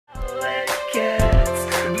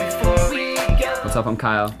What's up, I'm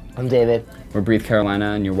Kyle. I'm David. We're Breathe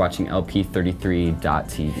Carolina, and you're watching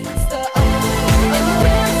LP33.tv.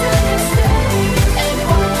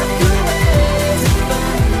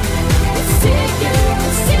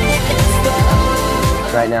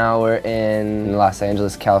 Right now we're in Los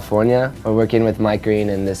Angeles, California. We're working with Mike Green,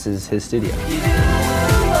 and this is his studio.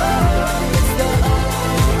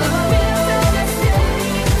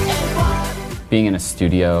 Being in a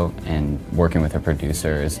studio and working with a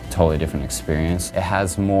producer is a totally different experience. It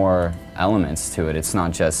has more elements to it. It's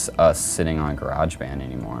not just us sitting on GarageBand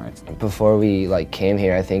anymore. Before we came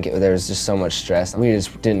here, I think there was just so much stress. We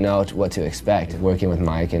just didn't know what to expect. Working with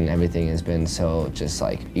Mike and everything has been so just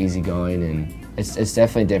easygoing, and it's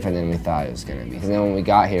definitely different than we thought it was gonna be. And then when we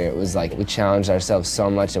got here, it was we challenged ourselves so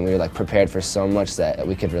much, and we were prepared for so much that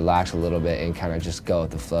we could relax a little bit and kind of just go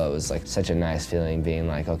with the flow. It was such a nice feeling being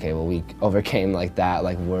okay, well, we overcame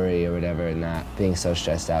that worry or whatever, and not being so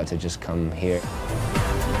stressed out to just come here.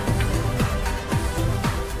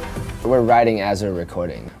 We're writing as we're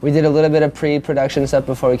recording. We did a little bit of pre-production stuff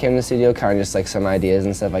before we came to the studio, kind of just some ideas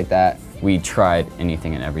and stuff like that. We tried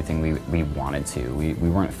anything and everything we wanted to. We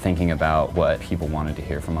weren't thinking about what people wanted to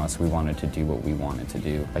hear from us. We wanted to do what we wanted to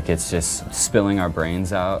do. It's just spilling our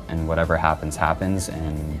brains out, and whatever happens, happens,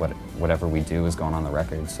 and whatever we do is going on the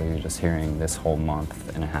record. So you're just hearing this whole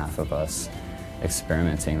month and a half of us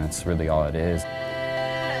experimenting. That's really all it is.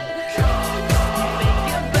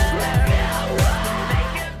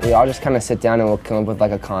 We all just kind of sit down and we'll come up with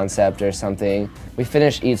a concept or something. We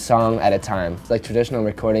finish each song at a time. Traditional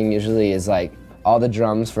recording usually is all the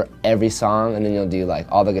drums for every song, and then you'll do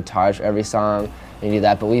all the guitars for every song, and you do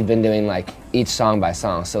that. But we've been doing each song by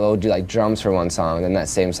song. So we'll do drums for one song, then that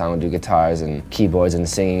same song we'll do guitars and keyboards and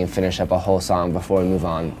singing, and finish up a whole song before we move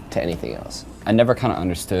on to anything else. I never kind of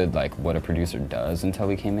understood what a producer does until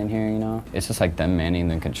we came in here, you know? It's just them manning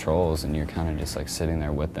the controls, and you're kind of just sitting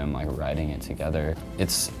there with them, writing it together.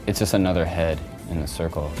 It's just another head in the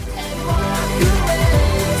circle.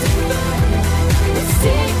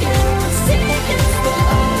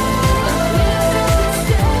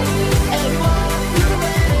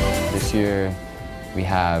 This year we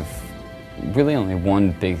have really only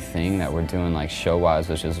one big thing that we're doing show-wise,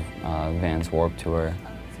 which is Van's Warped Tour.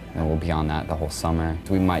 And we'll be on that the whole summer.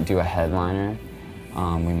 We might do a headliner,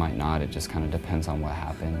 we might not. It just kind of depends on what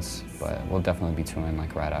happens. But we'll definitely be touring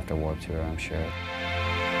right after Warped Tour, I'm sure.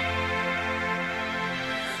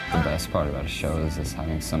 The best part about a show is just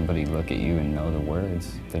having somebody look at you and know the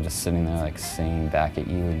words. They're just sitting there singing back at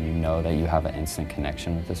you, and you know that you have an instant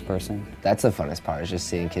connection with this person. That's the funnest part, is just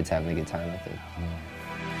seeing kids having a good time with it.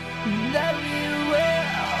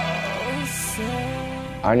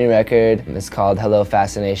 Our new record is called Hello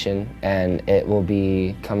Fascination, and it will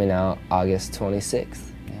be coming out August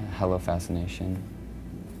 26th. Yeah, Hello Fascination.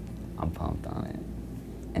 I'm pumped on it.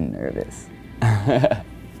 And nervous. I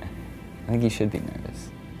think you should be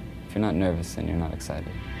nervous. If you're not nervous, then you're not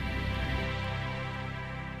excited.